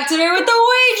 Contacted her with the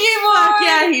Ouija board.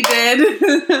 Yeah, he did.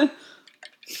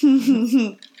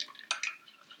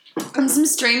 And some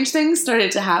strange things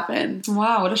started to happen.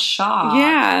 Wow, what a shock.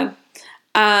 Yeah.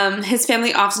 His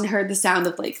family often heard the sound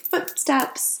of like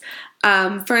footsteps.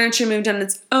 Furniture moved on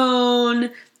its own.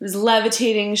 It was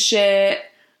levitating shit.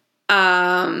 He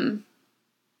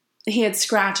had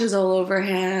scratches all over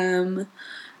him.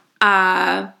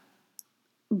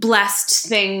 Blessed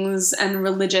things and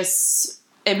religious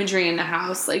imagery in the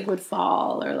house like would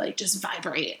fall or like just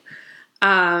vibrate.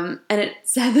 And it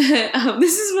said that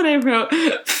this is what I wrote.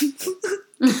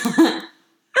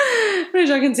 Which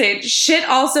I can say, shit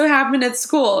also happened at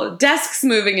school. Desks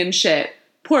moving and shit.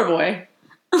 Poor boy.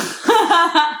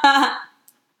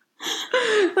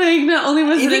 Like not only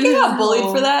was you it think he got bullied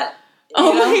for that?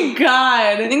 Oh my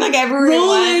god. I think like everywhere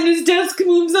Roland, his desk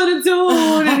moves on its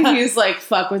own and he's like,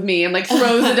 fuck with me, and like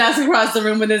throws the desk across the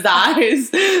room with his eyes.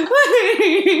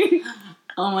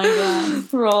 Oh my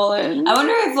god. Roland. I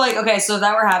wonder if like, okay, so if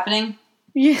that were happening,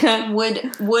 yeah, would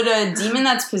a demon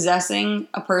that's possessing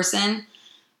a person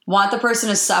want the person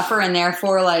to suffer and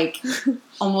therefore like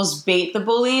almost bait the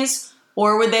bullies?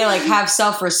 Or would they like have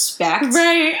self-respect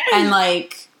right, and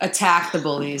like attack the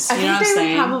bullies? You know what I'm saying?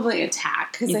 They would probably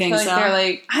attack because I feel like so? they're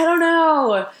like, I don't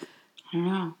know.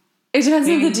 It depends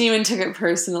if the demon took it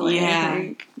personally. Yeah, I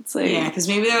think. It's like, yeah, because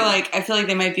maybe they're like, I feel like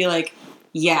they might be like,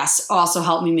 yes, also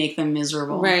help me make them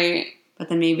miserable, right? But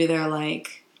then maybe they're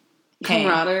like, hey,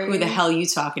 camaraderie. Who the hell are you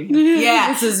talking to?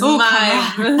 Yeah, this is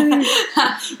my.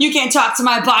 You can't talk to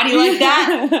my body like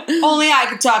that. Only I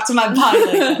can talk to my body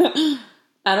like that.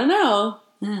 I don't know.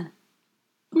 Yeah.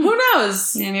 Who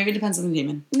knows? Yeah, maybe it depends on the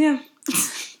demon. Yeah.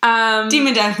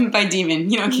 Demon by demon,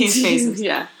 case faces.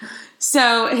 Yeah.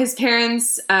 So his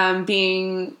parents,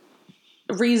 being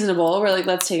reasonable, were like,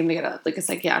 let's take him to get a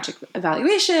psychiatric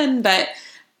evaluation, but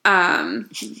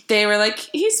they were like,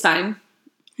 he's fine.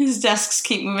 His desks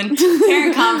keep moving.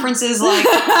 Parent conferences like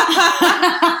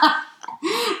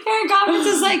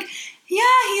yeah,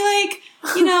 he like,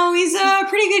 he's a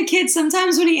pretty good kid.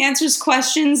 Sometimes when he answers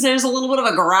questions, there's a little bit of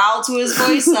a growl to his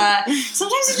voice.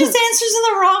 Sometimes he just answers in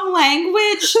the wrong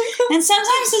language. And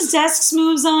sometimes his desk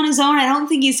moves on his own. I don't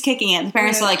think he's kicking it. The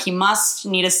parents are like, he must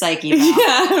need a psyche eval.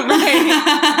 Yeah,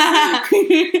 right.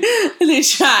 They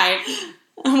try.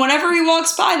 And whenever he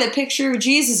walks by, the picture of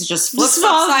Jesus just flips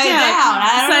upside down.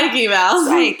 Psyche eval.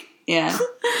 Psych. Yeah.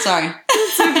 Sorry.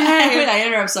 It's okay. I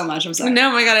interrupt so much. I'm sorry. No,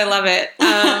 my God, I love it.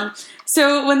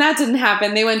 So when that didn't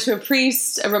happen, they went to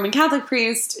a Roman Catholic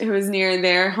priest, who was near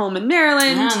their home in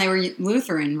Maryland. Yeah, and they were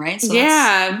Lutheran, right? So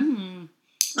yeah.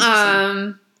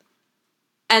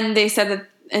 And they said that,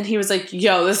 and he was like,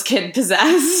 yo, this kid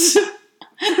possessed. So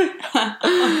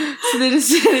they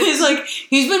decided,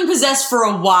 he's been possessed for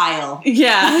a while.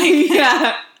 Yeah,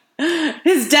 yeah.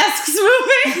 His desk's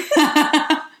moving.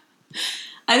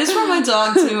 I just brought my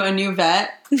dog to a new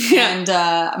vet, and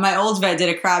my old vet did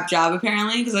a crap job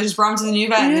apparently because I just brought him to the new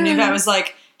vet, and the new vet was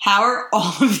like, "How are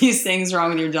all of these things wrong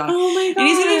with your dog?" Oh my god! And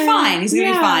he's gonna be fine. He's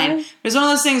gonna be fine. There's one of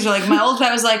those things where like my old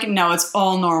vet was like, "No, it's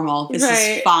all normal. This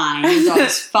is fine. Your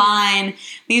dog's fine.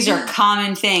 These are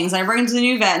common things." And I bring him to the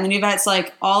new vet, and the new vet's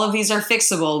like, "All of these are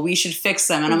fixable. We should fix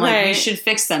them." And I'm like, "We should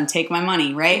fix them. Take my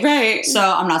money, right?" Right. So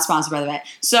I'm not sponsored by the vet.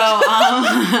 So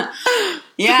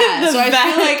yeah. So I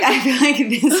feel like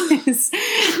this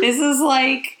is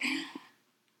like.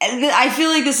 I feel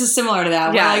like this is similar to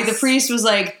that. Where like the priest was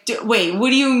like, "Wait, what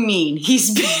do you mean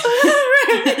he's been?"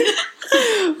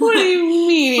 What do you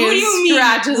mean What do you mean,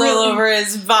 scratches all over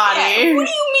his body. Yeah, what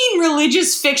do you mean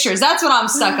religious fixtures? That's what I'm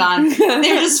stuck on.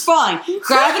 They're just falling.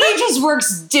 Gravity just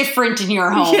works different in your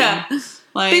home. Yeah.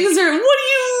 Like, Things are, what do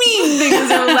you mean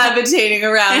things are levitating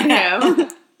around him?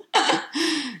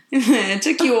 it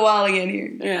took you a while to get here.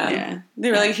 Yeah.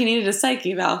 They were like, he needed a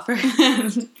psyche valve first.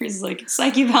 He's like,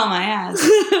 psyche valve my ass.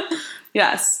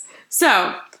 Yes.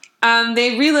 So,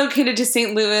 they relocated to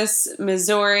St. Louis,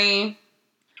 Missouri,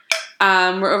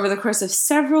 where over the course of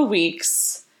several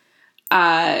weeks,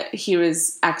 he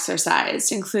was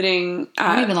exercised, including...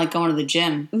 I don't even like going to the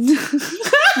gym.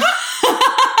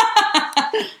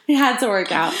 He had to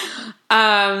work out.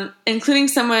 Including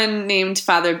someone named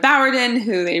Father Bowerdin,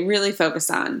 who they really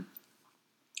focused on.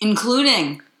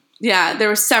 Including? Yeah, there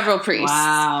were several priests.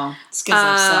 Wow. This kid's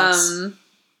life sucks.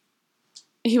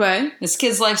 He what? This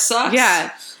kid's life sucks?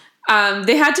 Yeah.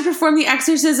 They had to perform the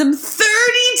exorcism 30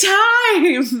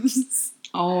 times.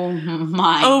 Oh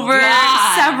my over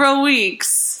God. several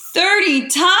weeks. 30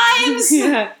 times?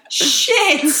 Yeah.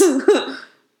 Shit.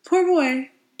 Poor boy.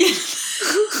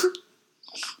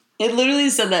 It literally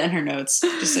said that in her notes.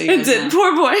 Just so you It guys did. know.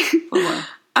 Poor boy. Poor boy.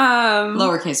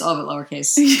 Lowercase, all of it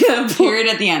lowercase. Yeah, Period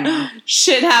at the end.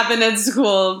 Shit happened at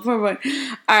school. Poor boy.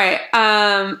 All right.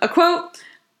 A quote.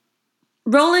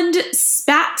 Roland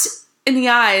spat in the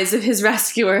eyes of his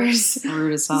rescuers.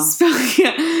 Rude as hell.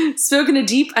 Spoke in a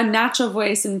deep, unnatural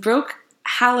voice and broke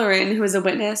Halloran, who was a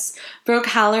witness, broke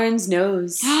Halloran's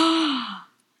nose.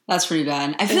 That's pretty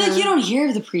bad. I feel like you don't hear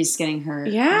of the priest getting hurt.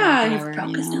 Yeah, Whatever, he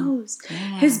broke his nose.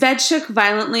 Yeah. His bed shook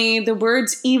violently. The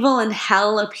words evil and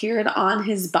hell appeared on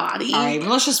his body. All right,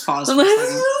 let's just pause for a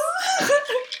second.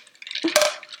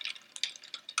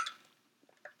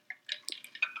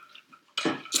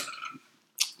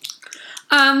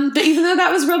 But even though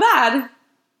that was real bad,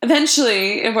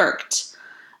 eventually it worked.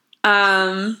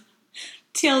 TLDR.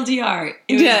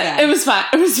 It was bad. It was fun.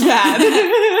 It was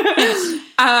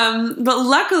bad. But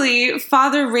luckily,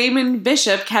 Father Raymond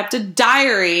Bishop kept a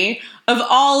diary of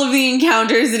all of the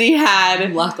encounters that he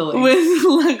had. Luckily. I'm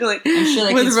sure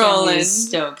that with kid's family Roland. is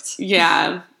stoked.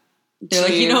 Yeah. They're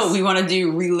like, you know what we want to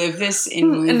do? Relive this in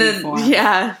movie form.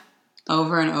 Yeah.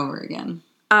 Over and over again.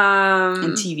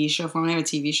 And TV show form. They have a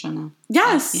TV show now.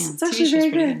 Yes. Yeah, it's actually very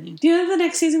good. Yeah. Do you know the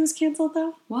next season was canceled,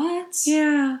 though? What?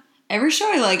 Yeah. Every show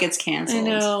I like gets canceled. I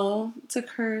know. It's a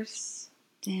curse.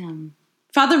 Damn.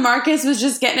 Father Marcus was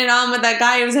just getting it on with that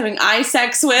guy he was having eye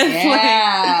sex with.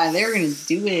 Yeah, they were going to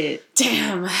do it.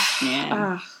 Damn.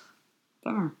 Yeah.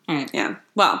 Bummer. All right. Yeah.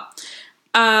 Well,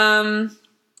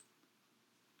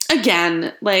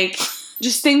 again, like,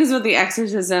 just things with the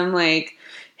exorcism, like,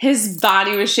 his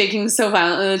body was shaking so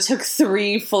violently that it took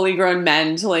 3 fully grown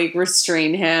men to, like,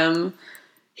 restrain him.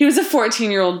 He was a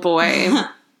 14-year-old boy.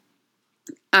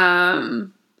 I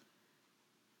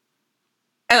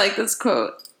like this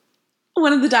quote.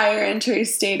 One of the diary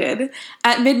entries stated,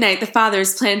 "At midnight, the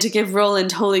fathers planned to give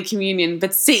Roland Holy Communion,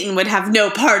 but Satan would have no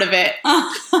part of it."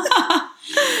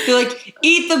 They're like,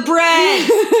 eat the bread,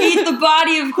 eat the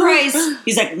body of Christ.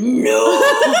 He's like, no.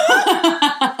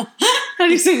 How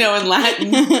do you say no in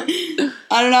Latin?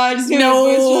 I don't know. I just made No.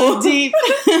 my voice really deep.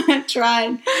 I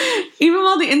tried. Even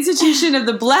while the institution of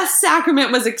the Blessed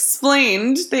Sacrament was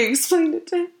explained, they explained it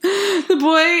to him. The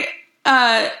boy,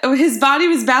 his body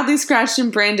was badly scratched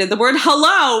and branded. The word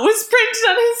hello was printed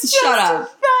on his chest. Shut up.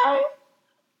 Thigh.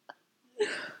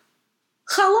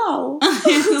 Hello.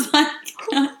 He was like,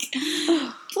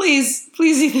 please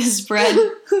eat this bread.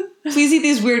 Please eat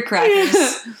these weird crackers.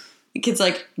 Yeah. The kid's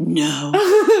like, no.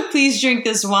 Please drink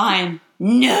this wine.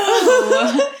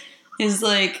 No. He's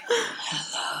like,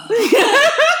 hello.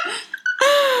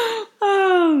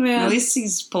 Oh, man. At least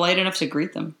he's polite enough to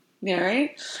greet them. Yeah,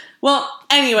 right? Well,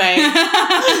 anyway.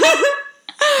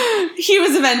 He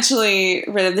was eventually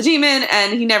rid of the demon,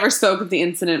 and he never spoke of the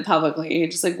incident publicly. He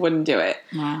just, like, wouldn't do it.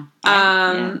 Wow.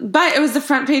 But it was the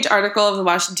front page article of the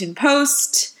Washington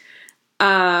Post.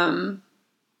 And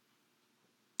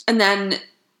then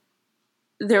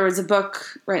there was a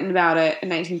book written about it in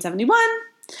 1971.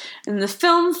 And the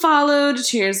film followed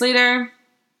 2 years later.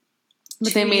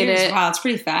 But they made it... Wow, it's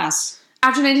pretty fast.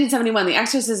 After 1971, The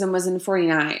Exorcism was in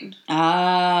 49.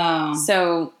 Oh.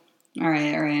 So... All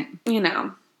right. You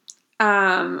know.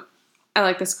 I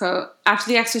like this quote.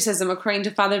 After the exorcism, according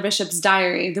to Father Bishop's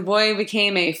diary, the boy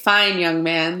became a fine young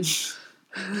man.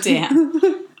 Damn.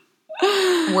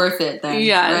 Worth it then,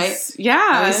 yes. right?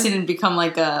 Yeah. At least he didn't become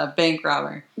like a bank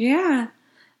robber. Yeah.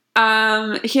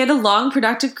 He had a long,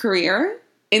 productive career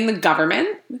in the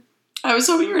government. I was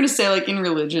hoping you were going to say like in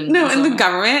religion. No, in the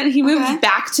government. He moved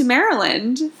back to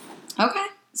Maryland. Okay.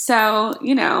 So,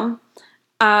 you know.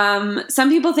 Some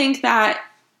people think that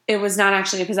it was not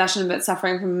actually a possession, but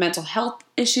suffering from a mental health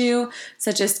issue,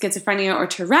 such as schizophrenia or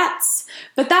Tourette's.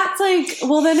 But that's like,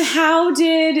 well, then how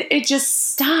did it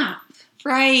just stop?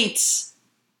 Right.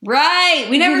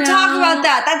 We never talk about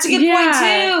that. That's a good point,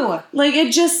 too. Like,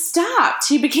 it just stopped.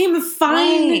 He became a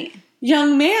fine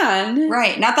young man.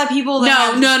 Right. Not that people... No.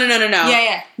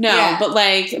 Yeah.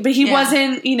 But he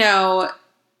wasn't,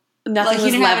 nothing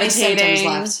was levitating.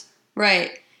 Left.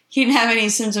 Right. He didn't have any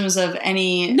symptoms of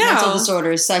any mental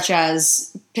disorders, such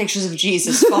as pictures of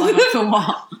Jesus falling off the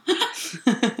wall.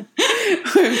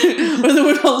 Or the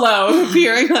word hello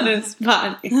appearing on his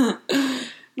body.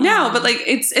 No, but like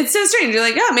it's so strange. You're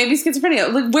like, oh, maybe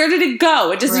schizophrenia. Like, where did it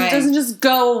go? It doesn't just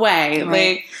go away.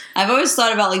 Right. Like, I've always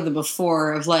thought about like the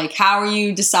before of like, how are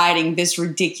you deciding this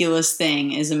ridiculous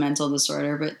thing is a mental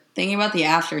disorder? But thinking about the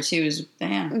after too is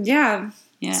damn. Yeah.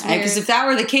 Yeah, because if that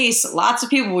were the case, lots of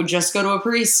people would just go to a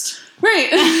priest.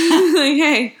 Right. Like,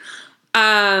 hey.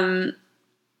 And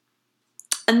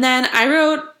then I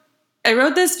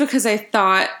wrote this because I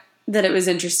thought that it was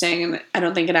interesting, and I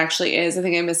don't think it actually is. I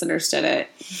think I misunderstood it.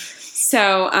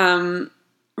 So,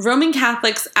 Roman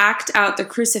Catholics act out the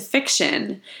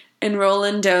crucifixion in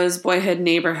Roland Doe's boyhood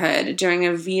neighborhood during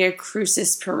a Via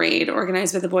Crucis parade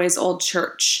organized by the boys' old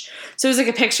church. So it was like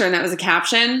a picture, and that was a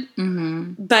caption.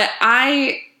 Mm-hmm. But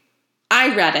I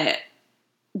read it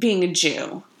being a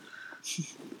Jew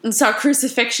and saw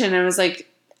crucifixion, and I was like,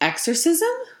 exorcism?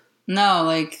 No,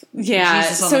 like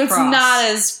Jesus on the cross.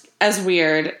 It's not as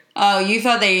weird. Oh, you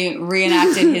thought they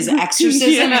reenacted his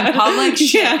exorcism in public?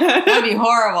 Shit, that'd be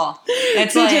horrible.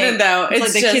 It's they like, didn't though. It's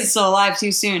like the kid's still alive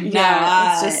too soon.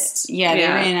 Yeah, it's just they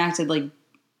reenacted like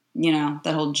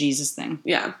that whole Jesus thing.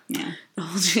 Yeah. In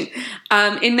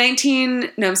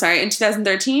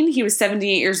 2013, he was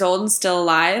 78 years old and still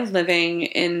alive, living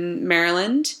in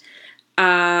Maryland.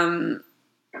 I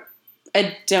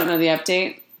don't know the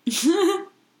update.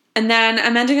 And then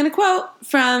I'm ending on a quote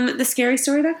from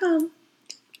thescarystory.com.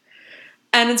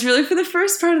 And it's really for the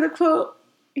first part of the quote.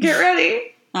 Get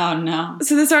ready. Oh, no.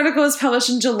 So this article was published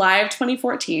in July of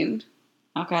 2014.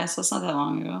 Okay, so it's not that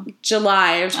long ago.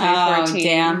 July of 2014. Oh,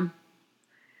 damn.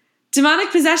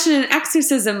 Demonic Possession and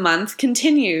Exorcism Month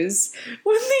continues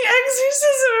with the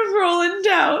exorcism of Roland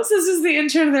Doe. So this is the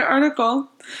intro to their article.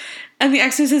 And the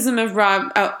exorcism of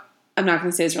I'm not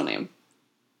going to say his real name.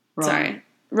 Sorry.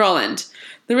 Roland.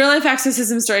 The real-life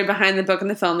exorcism story behind the book and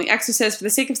the film, The Exorcist. For the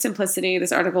sake of simplicity,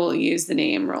 this article will use the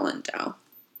name Roland Doe.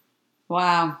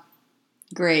 Wow.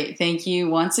 Great. Thank you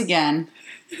once again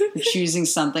for choosing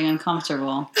something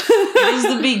uncomfortable. It is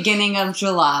the beginning of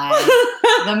July.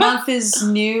 The month is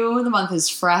new. The month is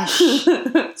fresh.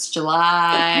 It's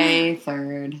July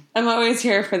 3rd. I'm always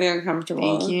here for the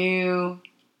uncomfortable. Thank you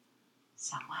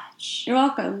so much. You're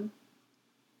welcome.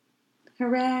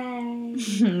 Hooray.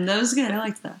 That was good. I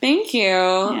liked that. Thank you.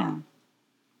 Yeah.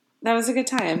 That was a good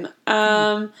time.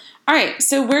 All right.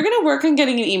 So we're going to work on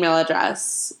getting an email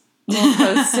address. We'll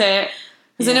post it.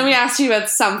 Because I know we asked you about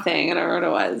something. I don't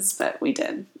remember what it was, but we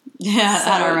did. Yeah,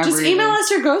 so I don't remember. Just email us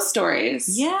your ghost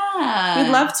stories. Yeah. We'd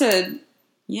love to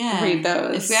read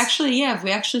those. If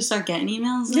we actually start getting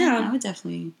emails, I would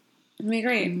definitely. It'd be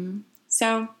great. Mm-hmm.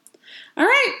 So, all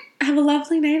right. Have a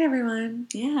lovely night, everyone.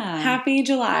 Yeah. Happy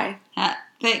July.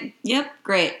 Yep,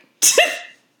 great.